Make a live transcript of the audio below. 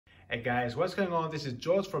Hey guys, what's going on? This is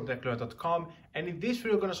George from TechLawyer.com, and in this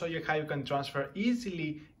video I'm going to show you how you can transfer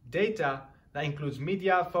easily data that includes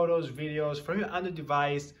media, photos, videos from your Android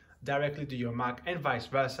device directly to your Mac and vice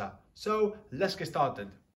versa. So let's get started.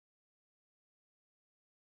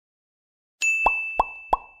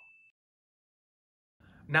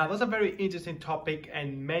 Now that's a very interesting topic,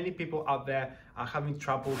 and many people out there are having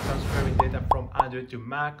trouble transferring data from Android to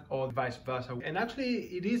Mac or vice versa. And actually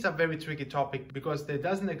it is a very tricky topic because there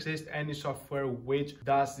doesn't exist any software which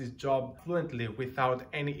does this job fluently without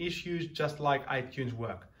any issues, just like iTunes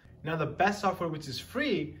work. Now the best software which is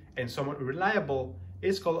free and somewhat reliable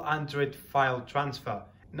is called Android File Transfer.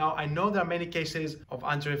 Now, I know there are many cases of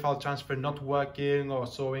Android file transfer not working or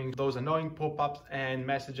showing those annoying pop-ups and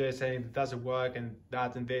messages saying it doesn't work and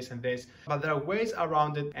that and this and this. But there are ways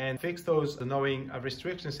around it and fix those annoying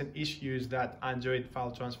restrictions and issues that Android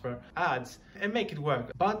file transfer adds and make it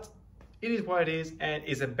work. But it is what it is, and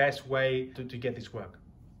it's the best way to get this work.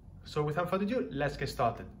 So without further ado, let's get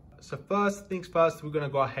started. So first things first, we're gonna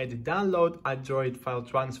go ahead and download Android File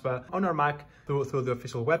Transfer on our Mac through the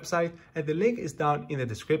official website, and the link is down in the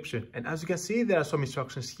description. And as you can see, there are some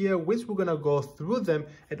instructions here which we're gonna go through them,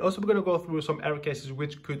 and also we're gonna go through some error cases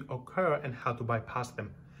which could occur and how to bypass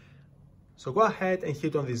them. So go ahead and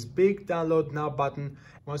hit on this big download now button.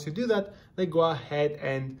 Once you do that, then go ahead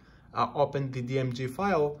and open the DMG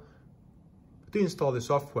file to install the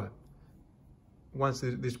software. Once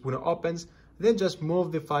this window opens, then just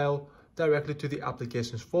move the file directly to the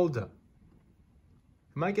applications folder.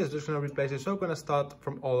 In my case, I'm just going to replace it, so I'm going to start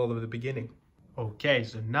from all over the beginning. Okay,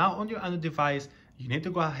 so now on your Android device, you need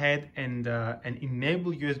to go ahead and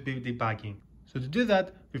enable USB debugging. So to do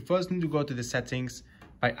that, we first need to go to the settings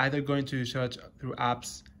by either going to search through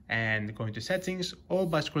apps and going to settings, or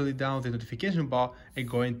by scrolling down the notification bar and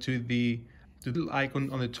going to the little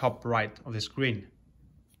icon on the top right of the screen.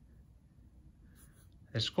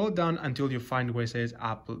 Let's scroll down until you find where it says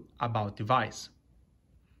Apple About Device.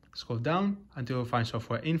 Scroll down until you find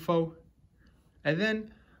Software Info, and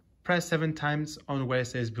then press 7 times on where it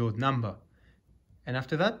says Build Number. And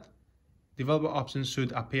after that, developer options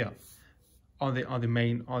should appear on the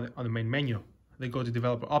main menu. Then go to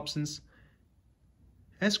Developer Options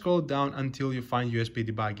and scroll down until you find USB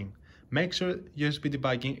Debugging. Make sure USB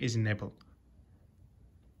Debugging is enabled.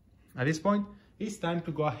 At this point, it's time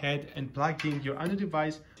to go ahead and plug in your Android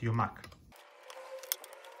device to your Mac.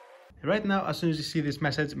 Right now, as soon as you see this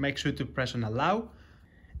message, make sure to press on Allow.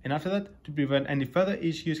 And after that, to prevent any further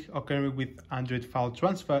issues occurring with Android file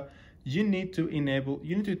transfer, you need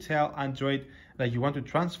to tell Android that you want to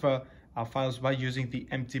transfer files by using the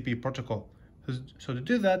MTP protocol. So to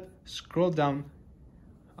do that, scroll down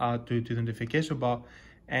to the notification bar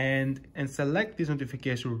and select this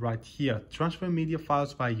notification right here, Transfer Media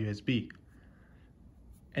Files by USB.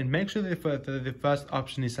 And make sure that the first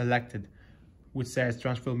option is selected, which says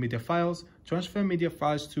transfer media files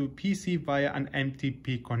to PC via an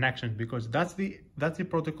MTP connection, because that's the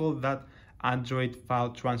protocol that Android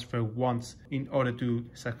file transfer wants in order to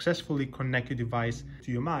successfully connect your device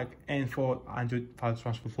to your Mac and for Android file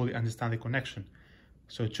transfer to fully understand the connection.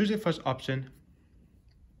 So choose the first option,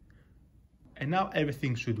 and now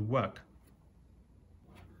everything should work.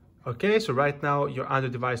 Okay, so right now your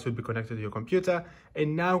Android device will be connected to your computer,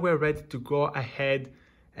 and now we're ready to go ahead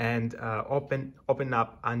and open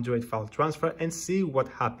up Android file transfer and see what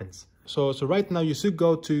happens. So right now you should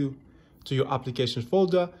go to your applications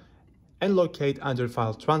folder and locate Android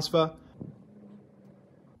file transfer,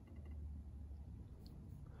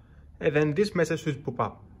 and then this message should pop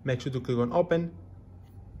up. Make sure to click on open.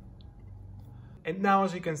 And now,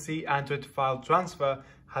 as you can see, Android file transfer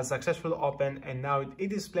has successfully opened, and now it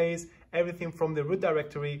displays everything from the root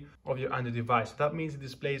directory of your Android device. So that means it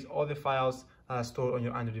displays all the files stored on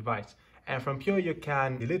your Android device. And from here, you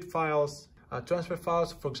can delete files, transfer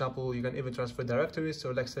files. For example, you can even transfer directories. So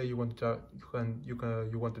let's say you want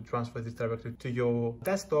to transfer this directory to your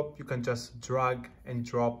desktop. You can just drag and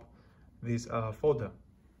drop this folder,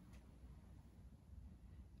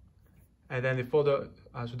 and then the folder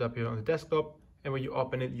should appear on the desktop. And when you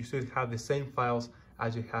open it, you should have the same files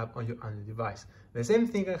as you have on your Android device. The same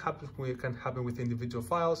thing can happen with individual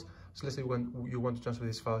files. So let's say you want to transfer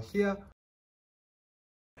this file here.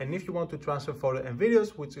 And if you want to transfer photo and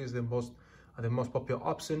videos, which is the most popular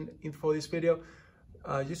option for this video,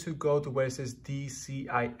 you should go to where it says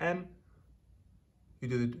DCIM.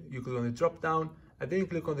 You click on the drop down, and then you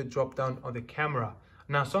click on the drop down on the camera.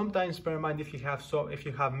 Now, sometimes bear in mind, if you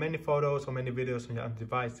have many photos or many videos on your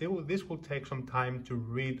device, this will take some time to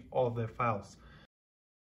read all the files.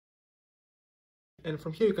 And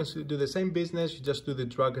from here, you can do the same business. You just do the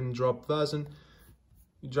drag and drop version,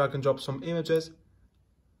 you drag and drop some images,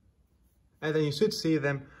 and then you should see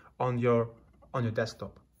them on your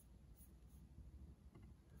desktop.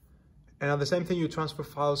 And the same thing, you transfer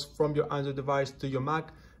files from your Android device to your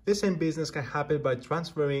Mac. The same business can happen by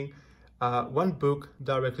transferring one book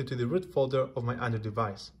directly to the root folder of my Android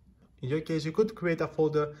device. In your case, you could create a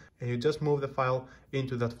folder and you just move the file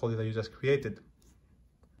into that folder that you just created.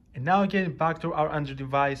 And now getting back to our Android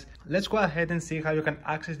device, let's go ahead and see how you can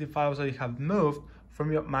access the files that you have moved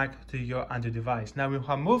from your Mac to your Android device. Now we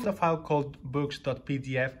have moved a file called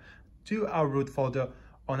books.pdf to our root folder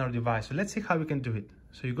on our device. So let's see how we can do it.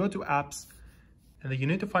 So you go to apps, and then you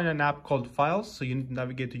need to find an app called Files. So you need to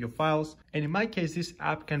navigate to your files. And in my case, this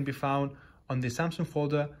app can be found on the Samsung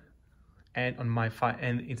folder and on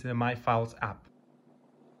into the My Files app.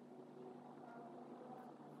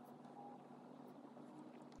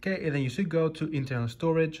 Okay, and then you should go to internal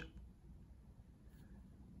storage.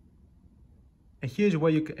 And here's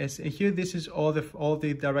where you can, and here this is all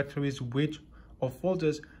the directories or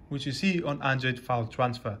folders which you see on Android file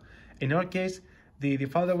transfer. In our case, the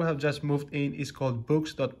file that we have just moved in is called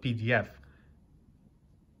books.pdf.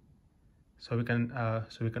 So we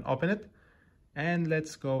can open it, and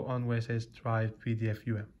let's go on where it says Drive PDF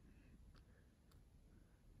viewer.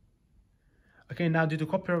 Okay, now due to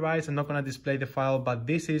copyright rights, I'm not going to display the file, but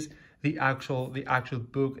this is the actual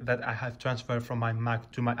book that I have transferred from my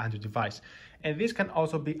Mac to my Android device. And this can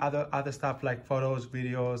also be other stuff like photos,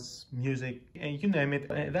 videos, music, and you name it.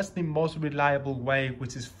 And that's the most reliable way,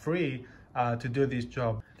 which is free, to do this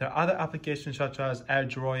job. There are other applications such as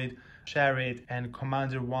AirDroid, ShareIt, and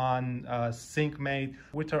Commander One, SyncMate,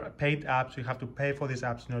 which are paid apps. You have to pay for these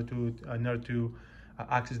apps in order to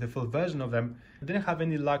access the full version of them. I didn't have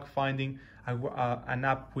any luck finding an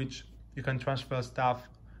app which you can transfer stuff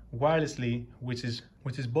wirelessly, which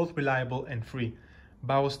is both reliable and free.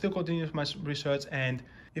 But I will still continue my research, and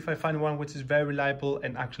if I find one which is very reliable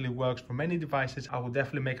and actually works for many devices, I will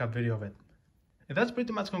definitely make a video of it. And that's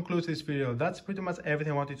pretty much concludes this video. That's pretty much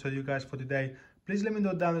everything I wanted to tell you guys for today. Please let me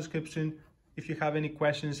know down in the description if you have any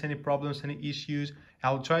questions, any problems, any issues.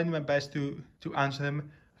 I'll try my best to answer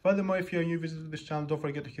them. Furthermore, if you're a new visitor to this channel, don't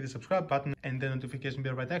forget to hit the subscribe button and the notification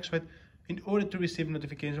bell right next to it in order to receive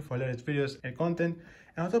notifications for latest videos and content.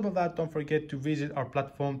 And on top of that, don't forget to visit our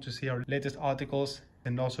platform to see our latest articles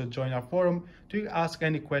and also join our forum to ask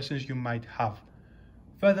any questions you might have.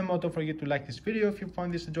 Furthermore, don't forget to like this video if you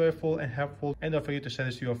found this enjoyable and helpful, and don't forget to share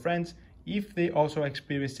this to your friends if they also are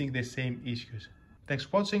experiencing the same issues. Thanks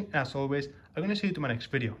for watching, and as always, I'm going to see you to my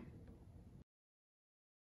next video.